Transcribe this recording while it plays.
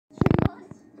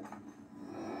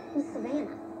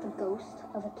ghost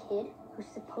of a kid who's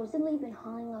supposedly been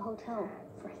haunting a hotel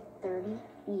for 30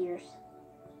 years.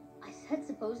 I said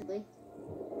supposedly.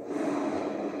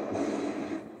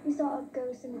 We saw a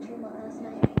ghost in the Tremont last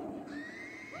night.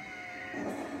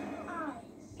 I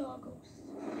saw a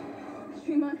ghost.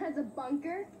 Tremont has a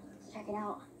bunker? Let's check it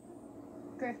out.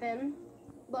 Griffin,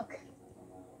 look.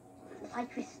 It's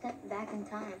like we stepped back in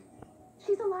time.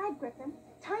 She's alive, Griffin.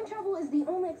 Time travel is the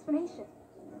only explanation.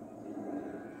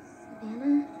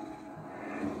 Savannah?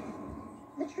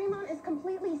 The Tremont is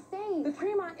completely safe. The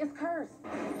Tremont is cursed.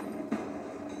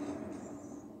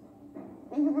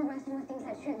 Maybe we're messing with things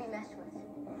that shouldn't be messed with.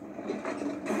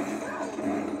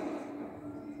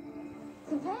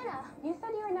 Savannah, you said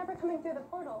you were never coming through the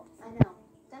portal. I know.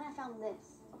 Then I found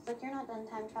this. Looks like you're not done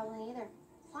time traveling either.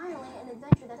 Finally, an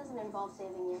adventure that doesn't involve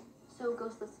saving you. So,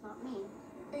 ghost, that's not me.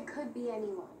 It could be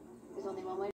anyone. There's only one way